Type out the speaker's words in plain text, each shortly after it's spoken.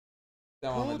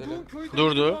Devam edelim.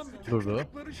 Durdu.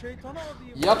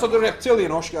 Yato the Reptilian,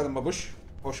 hoş geldin babuş.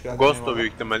 Hoş geldin. Ghost o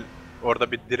büyük ihtimal.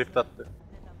 Orada bir drift attı.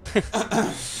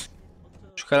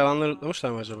 Şu karavanları lootlamışlar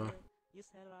mı acaba?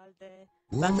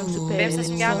 Benim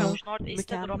sesim gelmiyormuş. Orada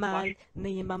iste drop var.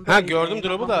 Ha gördüm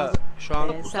drop'u da şu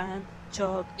an Sen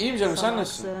çok İyiyim canım, sen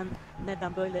nasılsın? salaksın.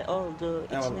 Neden böyle oldu?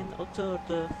 Eyvallah. İçine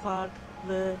oturdu.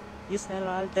 Farklıyız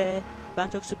herhalde. Ben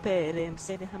çok süperim.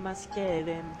 Seni hemen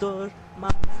sikerim. Durma.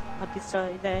 Hadi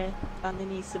söyle. Benden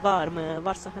iyisi var mı?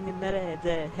 Varsa hani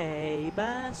nerede? Hey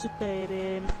ben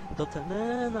süperim.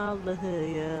 Dota'nın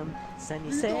Allahıyım. Sen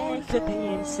ise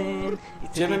köpeğimsin.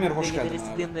 Cem Emir, hoş geldin abi.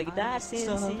 İstediğimde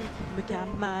gidersin.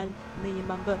 Mükemmel. Neyim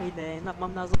ben böyle? Ne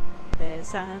yapmam lazım?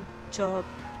 Sen çok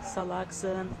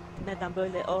salaksın. Neden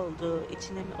böyle oldu?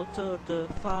 İçine mi oturdu?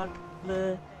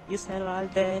 Farklıyız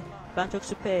herhalde. Ben çok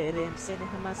süperim. Seni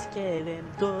hemen sikerim.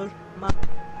 Durma.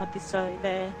 Hadi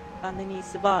söyle. Benden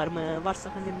iyisi var mı? Varsa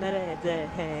hani nerede?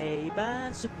 Hey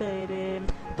ben süperim.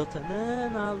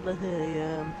 Dota'nın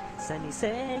Allahıyım. Sen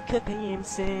ise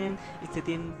köpeğimsin.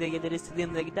 İstediğinde gelir,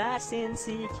 istediğinde gidersin.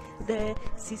 Sik de,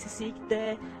 sik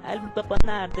de. Elwind baba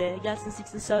nerede? Gelsin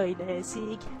siksin söyle.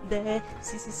 Sik de,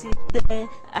 sik de.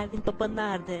 Elwind baba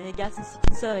nerede? Gelsin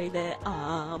siksin söyle.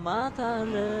 Aman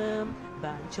tanrım.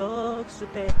 Ben çok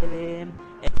süperim.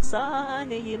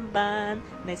 Efsaneyim ben.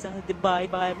 Neyse hadi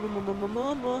bay bay.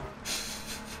 Mu.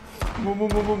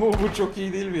 Bu çok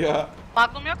iyi değil mi ya?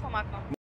 Magnum yok mu Magnum?